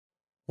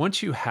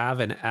Once you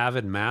have an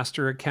Avid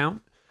Master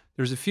account,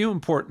 there's a few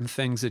important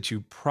things that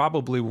you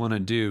probably want to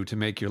do to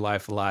make your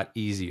life a lot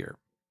easier.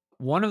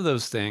 One of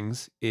those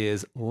things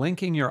is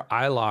linking your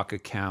Ilok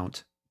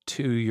account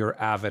to your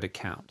Avid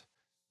account.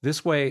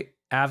 This way,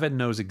 Avid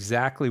knows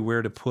exactly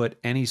where to put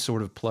any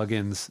sort of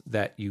plugins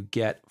that you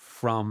get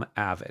from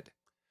Avid.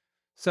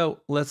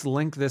 So let's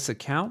link this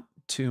account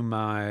to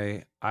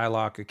my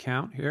Ilok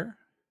account here.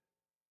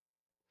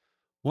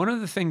 One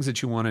of the things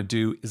that you want to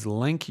do is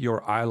link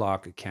your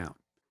Ilok account.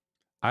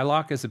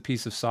 Ilok is a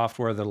piece of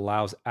software that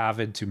allows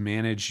Avid to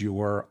manage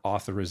your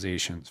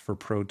authorizations for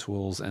Pro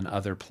Tools and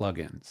other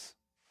plugins.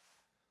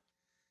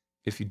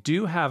 If you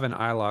do have an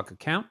Ilok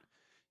account,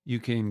 you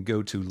can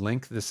go to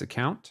link this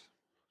account,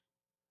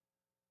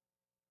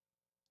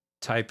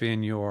 type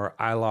in your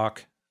Ilok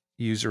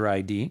user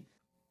ID.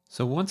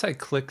 So once I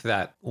click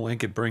that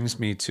link, it brings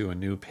me to a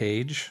new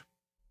page.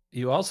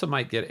 You also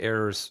might get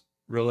errors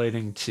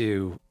relating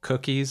to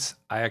cookies.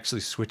 I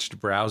actually switched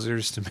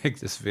browsers to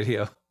make this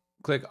video.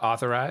 Click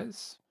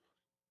authorize.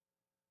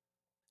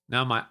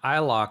 Now my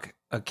Ilok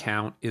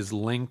account is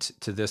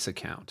linked to this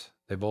account.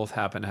 They both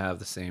happen to have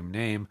the same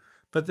name,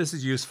 but this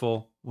is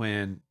useful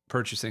when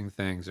purchasing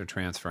things or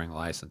transferring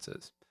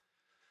licenses.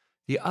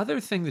 The other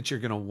thing that you're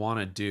going to want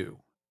to do,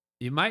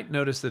 you might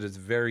notice that it's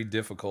very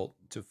difficult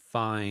to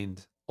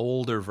find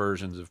older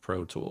versions of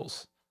Pro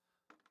Tools.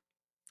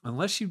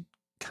 Unless you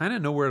kind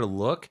of know where to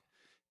look,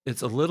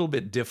 it's a little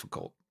bit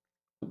difficult.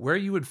 Where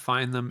you would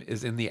find them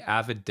is in the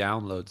Avid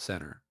Download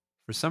Center.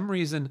 For some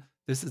reason,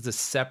 this is a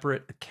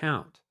separate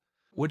account.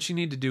 What you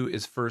need to do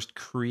is first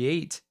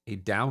create a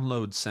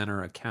Download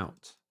Center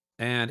account,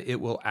 and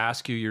it will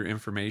ask you your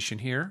information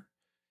here,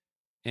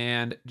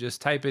 and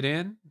just type it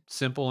in,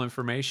 simple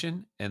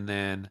information, and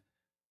then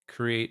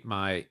create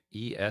my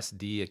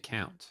ESD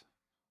account.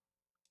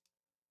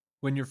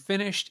 When you're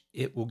finished,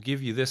 it will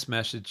give you this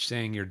message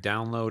saying your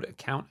download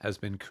account has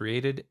been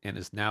created and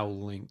is now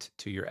linked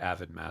to your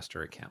Avid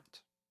Master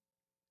account.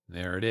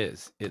 There it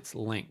is, it's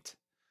linked.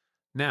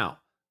 Now,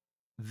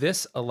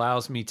 this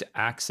allows me to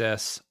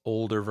access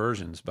older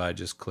versions by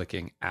just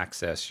clicking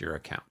access your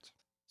account.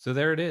 So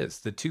there it is.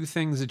 The two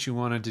things that you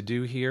wanted to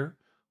do here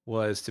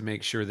was to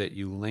make sure that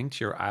you linked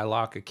your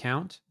Ilok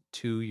account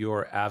to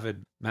your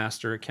Avid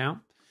Master account.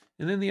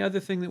 And then the other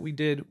thing that we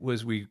did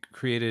was we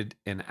created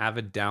an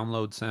Avid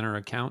Download Center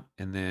account.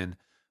 And then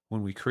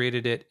when we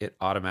created it, it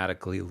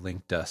automatically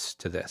linked us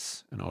to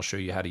this. And I'll show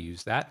you how to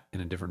use that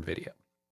in a different video.